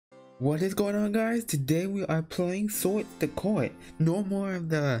What is going on, guys? Today we are playing Sort the Court. No more of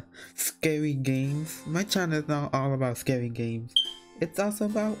the scary games. My channel is not all about scary games. It's also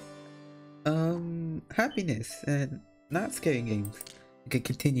about happiness and not scary games. Okay,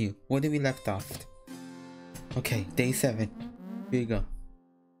 continue. Where did we left off? Okay, day 7. Here you go.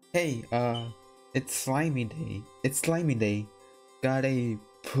 Hey, it's slimy day. It's slimy day. Got a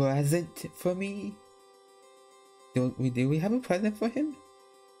present for me? Do we have a present for him?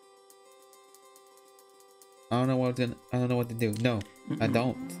 I don't know what to do. No, I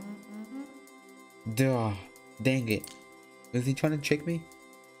don't. Duh, dang it. Was he trying to trick me?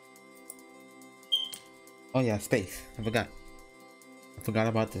 Oh yeah, space. I forgot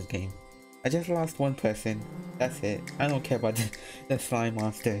about this game. I just lost one person. That's it. I don't care about the slime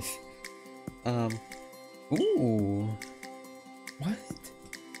monsters. Ooh. What?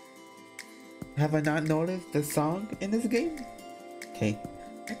 Have I not noticed the song in this game? Okay.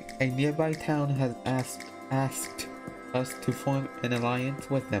 A nearby town has asked us to form an alliance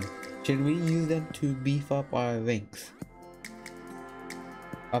with them. Should we use them to beef up our ranks?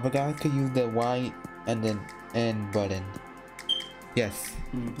 Other guys could use the Y and then N button. Yes.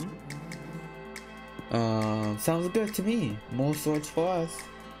 Sounds good to me. More swords for us.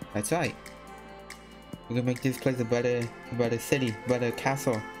 That's right. We're gonna make this place a better city, better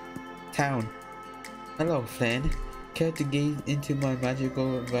castle, town. Hello, friend. Care to gaze into my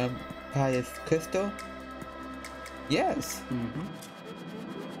magical vampire's crystal? Yes.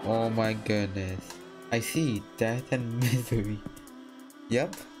 Oh my goodness. I see. Death and misery.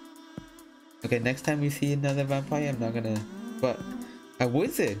 Yep. Okay, next time we see another vampire, I'm not gonna... But a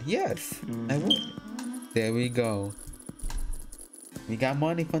wizard. Yes. I would. There we go. We got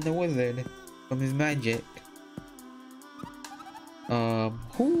money from the wizard. From his magic.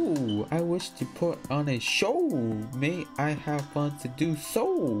 Who? I wish to put on a show. May I have fun to do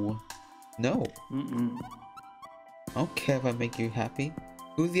so? No. I don't care if I make you happy.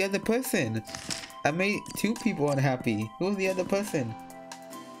 Who's the other person? I made 2 people unhappy. Who's the other person?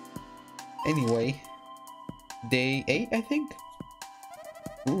 Anyway. Day 8, I think?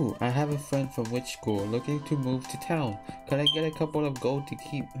 Ooh, I have a friend from witch school looking to move to town. Could I get a couple of gold to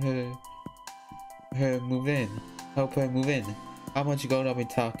keep her move in? Help her move in. How much gold are we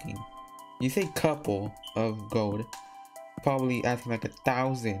talking? You say couple of gold. Probably asking like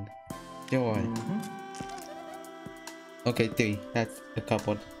 1,000. Joy. Okay, 3. That's a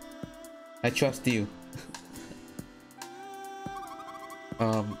couple. I trust you.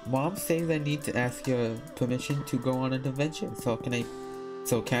 Mom says I need to ask your permission to go on an adventure. So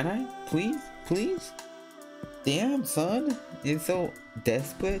can I? Please? Damn, son. You're so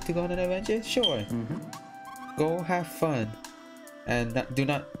desperate to go on an adventure? Sure. Go have fun. And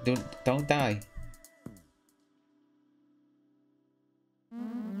don't die.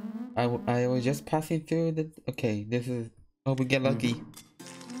 I was just passing through the... Okay, this is... Hope we get lucky.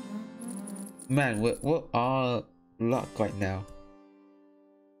 Man, we're all luck right now.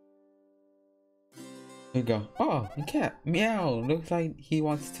 Here we go. Oh, a cat. Meow. Looks like he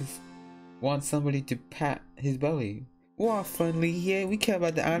wants somebody to pat his belly. We're all friendly here. We care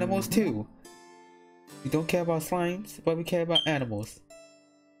about the animals too. We don't care about slimes, but we care about animals.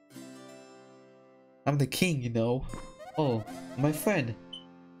 I'm the king, you know. Oh, my friend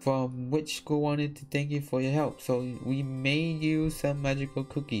from witch school wanted to thank you for your help, so we made you some magical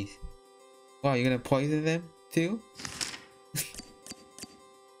cookies. Wow, you're gonna poison them too?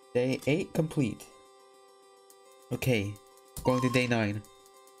 Day 8 complete. Okay, going to day 9.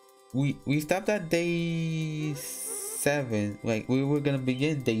 We stopped at day 7. Like, we were gonna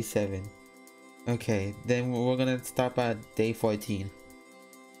begin day 7. Okay, then we're gonna stop at day 14.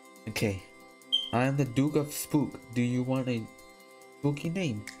 Okay. I am the Duke of Spook. Do you want a spooky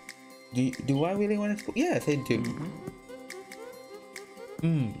name? Do I really want a spook? Yes, I do.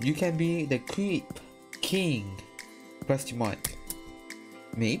 You can be the Creep King. Question mark.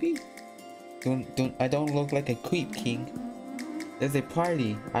 Maybe? I don't look like a Creep King. There's a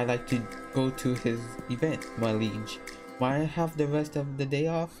party. I like to go to his event, my liege. Might I have the rest of the day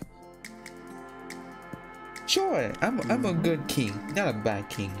off? Sure, I'm a good king, not a bad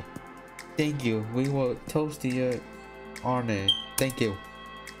king. Thank you. We will toast to your honor. Thank you.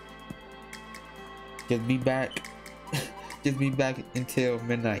 Just be back. Just be back until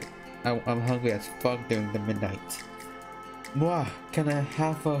midnight. I'm hungry as fuck during the midnight. Mwah, can I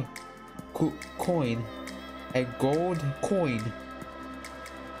have a coin? A gold coin?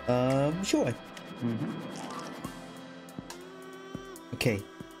 Sure. Okay.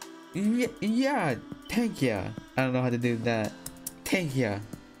 Yeah, thank ya. I don't know how to do that. Thank ya.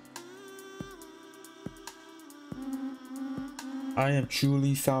 I am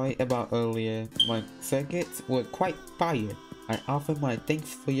truly sorry about earlier. My circuits were quite fired. I offer my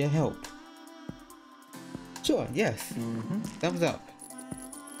thanks for your help. Sure, yes. Thumbs up.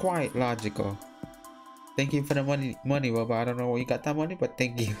 Quite logical. Thank you for the money, Robot. I don't know where you got that money, but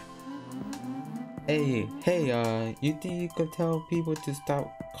thank you. Hey, you think you could tell people to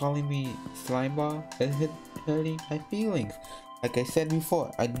stop calling me Slimeball? It's hurting my feelings. Like I said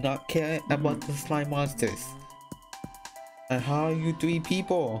before, I do not care about the slime monsters. And how are you 3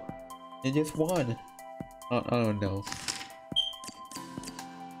 people? And just 1. I don't know.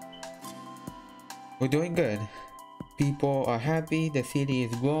 We're doing good. People are happy, the city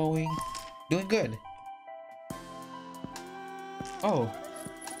is growing. Doing good. Oh.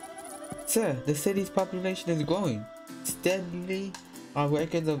 Sir, the city's population is growing steadily. Our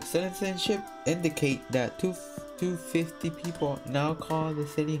records of citizenship indicate that 250 people now call the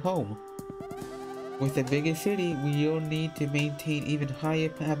city home. With a bigger city, we will need to maintain even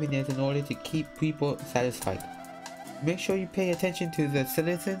higher happiness in order to keep people satisfied. Make sure you pay attention to the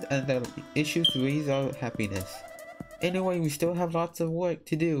citizens and the issues to raise our happiness. Anyway, we still have lots of work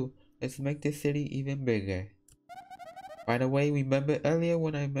to do. Let's make this city even bigger. By the way, remember earlier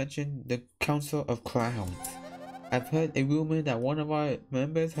when I mentioned the Council of Clowns? I've heard a rumor that one of our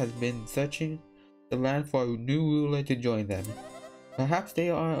members has been searching the land for a new ruler to join them. Perhaps they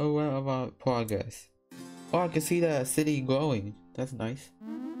are aware of our progress. Oh, I can see the city growing. That's nice.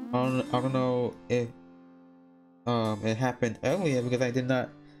 I don't know if it happened earlier because I did not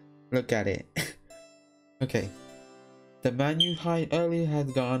look at it. Okay. The man you hired earlier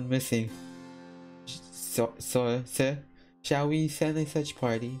has gone missing. So, sir, shall we send a search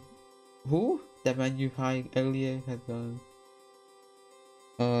party? Who? The man you hired earlier has gone.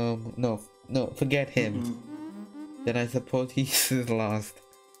 No, forget him. Then I suppose he's lost.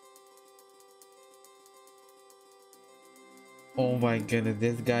 Oh my goodness,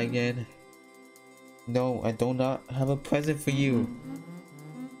 this guy again. No, I do not have a present for you.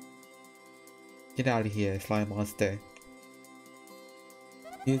 Get out of here, slime monster.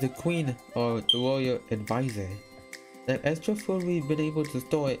 You're the queen or the royal advisor. That extra food we've been able to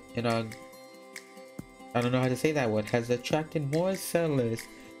store in our... I don't know how to say that word. Has attracted more settlers.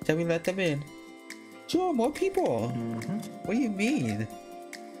 Shall we let them in? Sure, more people. What do you mean?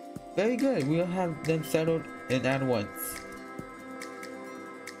 Very good. We'll have them settled in at once.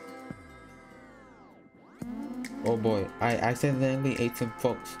 Oh boy, I accidentally ate some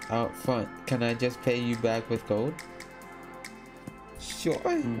folks out front. Can I just pay you back with gold? Sure.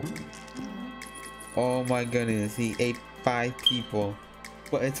 Oh my goodness, he ate 5 people.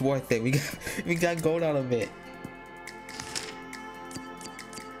 But it's worth it. We got gold out of it.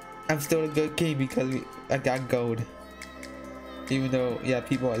 I'm still a good king because I got gold. Even though, yeah,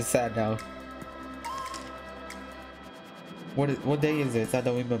 people are sad now. What day is this? I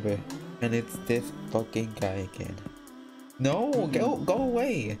don't remember. And it's this fucking guy again. No, go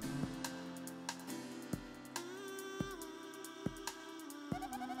away.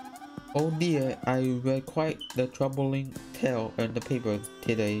 Oh dear, I read quite the troubling tale in the paper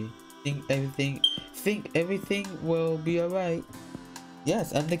today. Think everything will be alright.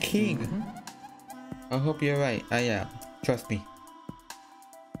 Yes, I'm the king. I hope you're right. I am. Trust me.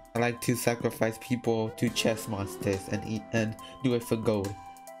 I like to sacrifice people to chess monsters and eat and do it for gold.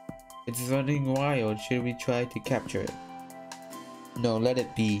 It's running wild. Should we try to capture it? No, let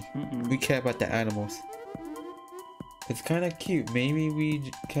it be. We care about the animals. It's kind of cute. Maybe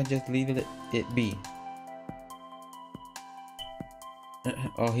we can just leave it be.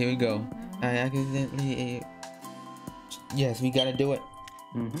 Oh, here we go. I accidentally... Yes, we gotta do it.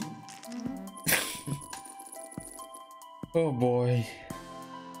 Oh boy.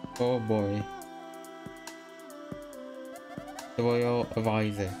 Oh boy. The royal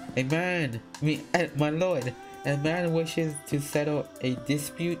advisor. A man! My lord! A man wishes to settle a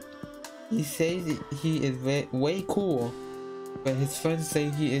dispute. He says he is way cool, but his friends say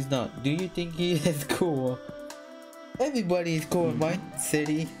he is not. Do you think he is cool? Everybody is cool in my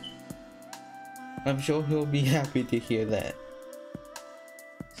city. I'm sure he'll be happy to hear that.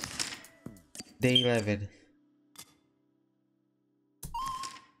 Day 11.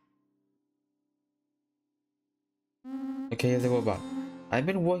 Okay, here's the robot. I've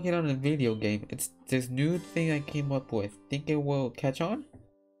been working on a video game. It's this new thing I came up with. Think it will catch on?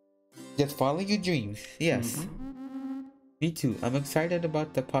 Just follow your dreams. Yes. Me too. I'm excited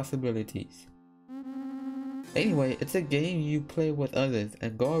about the possibilities. Anyway, it's a game you play with others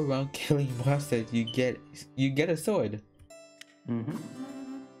and go around killing monsters. You get a sword.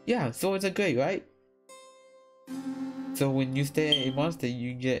 Yeah, swords are great, right? So when you stay a monster,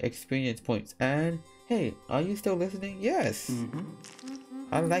 you get experience points. And Hey, are you still listening? Yes.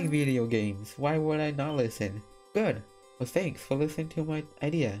 I like video games. Why would I not listen? Good. Well, thanks for listening to my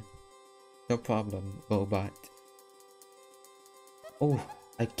idea. No problem, robot. Oh,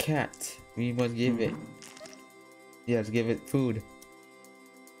 a cat. We must give it. Yes, give it food.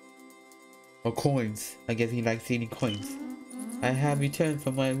 Or coins. I guess he likes eating coins. I have returned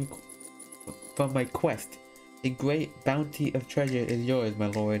from my quest. A great bounty of treasure is yours, my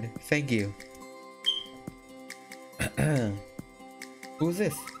lord. Thank you. Who's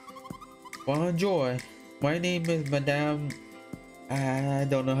this? Bonjour. My name is Madame... I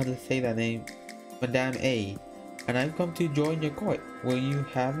don't know how to say that name. Madame A. And I've come to join your court. Will you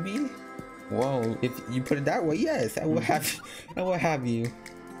have me? Whoa, if you put it that way, yes, I will have I will have you.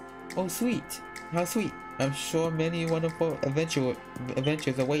 Oh sweet. How sweet. I'm sure many wonderful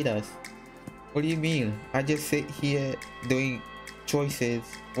adventures await us. What do you mean? I just sit here doing choices.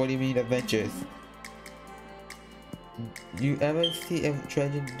 What do you mean adventures? You ever see a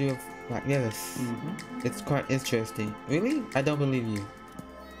treasure do like this? It's quite interesting. Really? I don't believe you.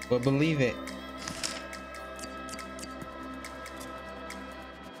 But believe it.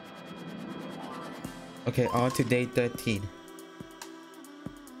 Okay, on to day 13.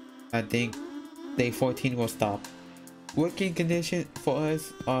 I think day 14 will stop. Working conditions for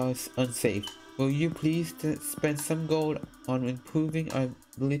us are unsafe. Will you please spend some gold on improving our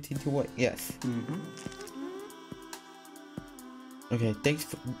ability to work? Yes. Okay,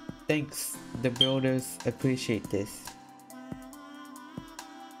 thanks. The builders appreciate this.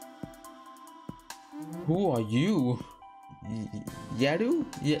 Who are you? Yaru?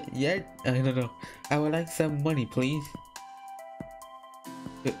 Yeah, I don't know. I would like some money, please.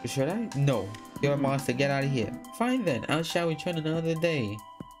 Should I? No. You're a monster. Get out of here. Fine then. I shall return another day.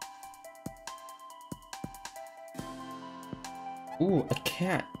 Ooh, a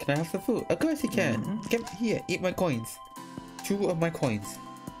cat. Can I have some food? Of course you can. Come here. Eat my coins. 2 of my coins.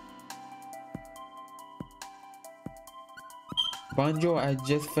 Bonjour, I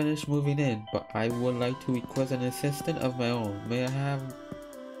just finished moving in, but I would like to request an assistant of my own. May I have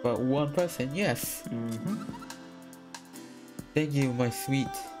but one person? Yes. Thank you, my sweet.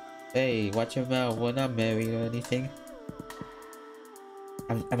 Hey, watch your mouth. We're not married or anything.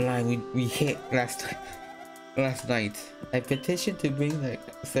 I'm lying. We hit last night. A petition to bring the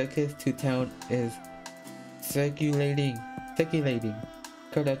circus to town is circulating.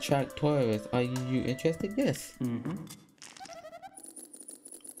 Could attract tourists. Are you interested? Yes.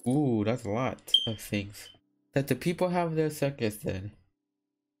 Ooh, that's a lot of things. Let the people have their circus then.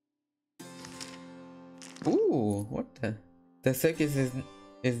 Ooh, what the? The circus is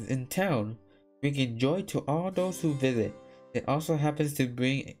in town, bringing joy to all those who visit. It also happens to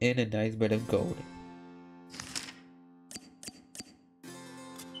bring in a nice bit of gold.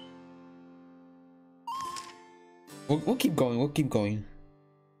 We'll keep going.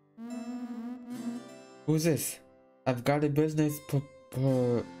 Who's this? I've got a business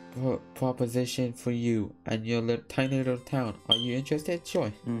proposition for you and your tiny little town. Are you interested?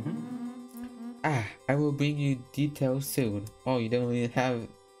 Sure. I will bring you details soon. Oh, you don't even have...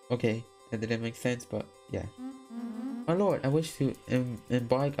 Okay, that didn't make sense, but yeah. My lord, I wish to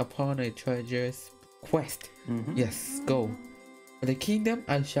embark upon a treacherous quest. Yes, go. For the kingdom,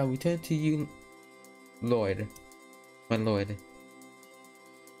 I shall return to you, lord. My lord.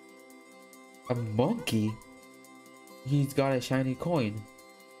 A monkey? He's got a shiny coin.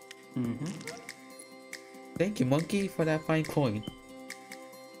 Thank you, monkey, for that fine coin.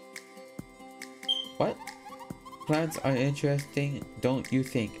 What? Plants are interesting, don't you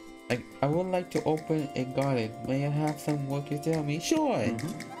think? I would like to open a garden. May I have some workers to help me? Sure!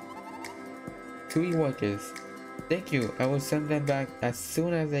 3 workers. Thank you. I will send them back as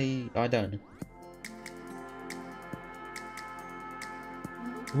soon as they are done.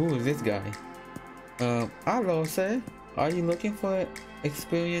 Who is this guy? Hello, sir. Are you looking for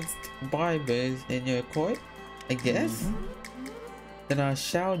experienced barbers in your court? I guess? Then I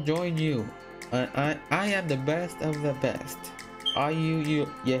shall join you. I am the best of the best. Are you?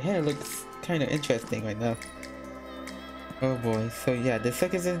 Your hair looks kind of interesting right now. Oh boy. So yeah, the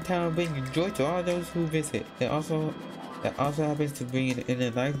circus in town brings joy to all those who visit. It also happens to bring in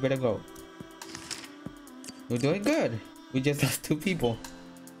a nice bit of gold. We're doing good. We just lost 2 people.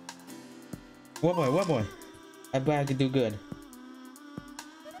 One more. I bet I can do good.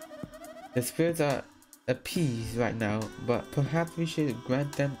 The spirits are appeased right now, but perhaps we should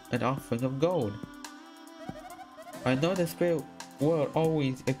grant them an offering of gold. I know the spirit world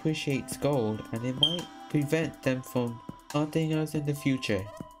always appreciates gold, and it might prevent them from haunting us in the future.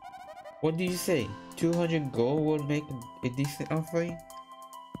 What do you say? 200 gold would make a decent offering?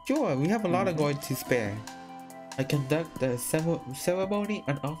 Sure, we have a lot of gold to spare. I conduct the ceremony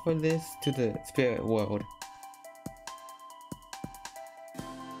and offer this to the spirit world.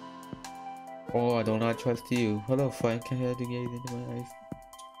 Oh, I do not trust you. Hello, Frank. Can I have to gaze into my eyes?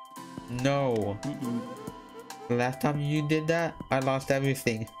 No. The last time you did that, I lost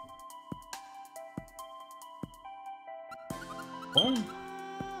everything. What?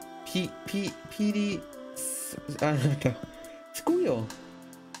 PD... I don't know. Squeal.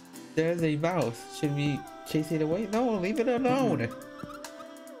 There's a mouse. Should we chase it away? No, leave it alone.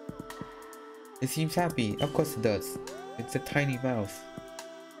 It seems happy. Of course it does. It's a tiny mouse.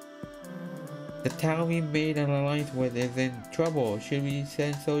 The town we made an alliance with is in trouble. Should we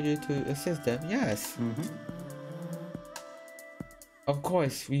send soldiers to assist them? Yes. Of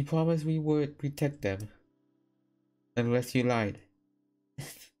course, we promised we would protect them. Unless you lied.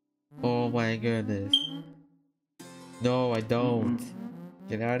 Oh my goodness. No, I don't.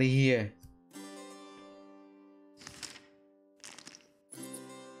 Get out of here.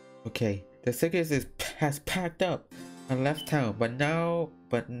 Okay, the circus has packed up and left town, but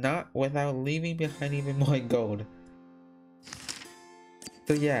not without leaving behind even more gold.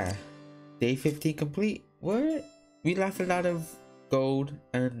 So yeah, day 15 complete. What? We lost a lot of gold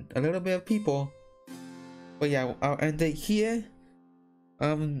and a little bit of people. But yeah, I'll end it here.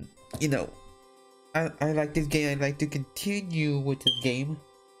 You know, I like this game. I like to continue with this game.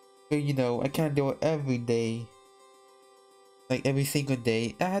 But you know, I can't do it every day. Like every single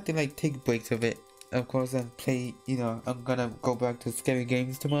day. I have to like take breaks of it. Of course, and play, you know, I'm gonna go back to scary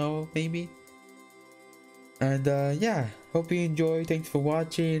games tomorrow, maybe. And yeah, hope you enjoy. Thanks for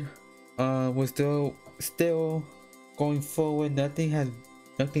watching. We're still going forward.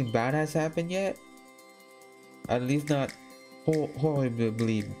 Nothing bad has happened yet. At least not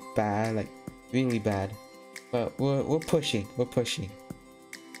horribly bad, like really bad. But we're pushing.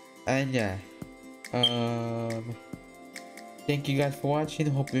 And yeah, thank you guys for watching.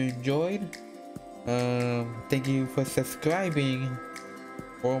 Hope you enjoyed. Thank you for subscribing.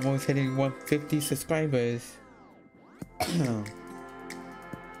 We're almost hitting 150 subscribers. And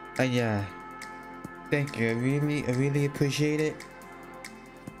yeah, thank you. I really appreciate it.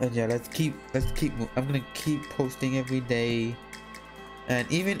 And yeah, let's keep. I'm gonna keep posting every day. And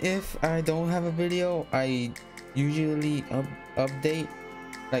even if I don't have a video, I usually update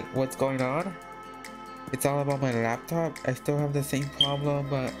like what's going on. It's all about my laptop. I still have the same problem,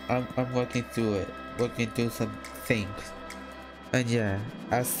 but I'm working through it. Working through some things. And yeah,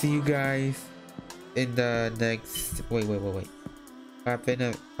 I'll see you guys in the next. Wait. I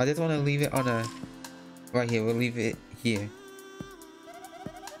just want to leave it on a. Right here. We'll leave it here.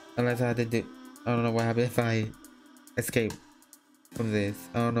 Unless I had to do. I don't know what happens if I escape from this.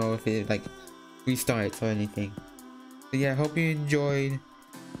 I don't know if it like restarts or anything. So yeah, hope you enjoyed,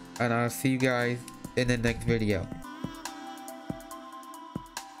 and I'll see you guys in the next video.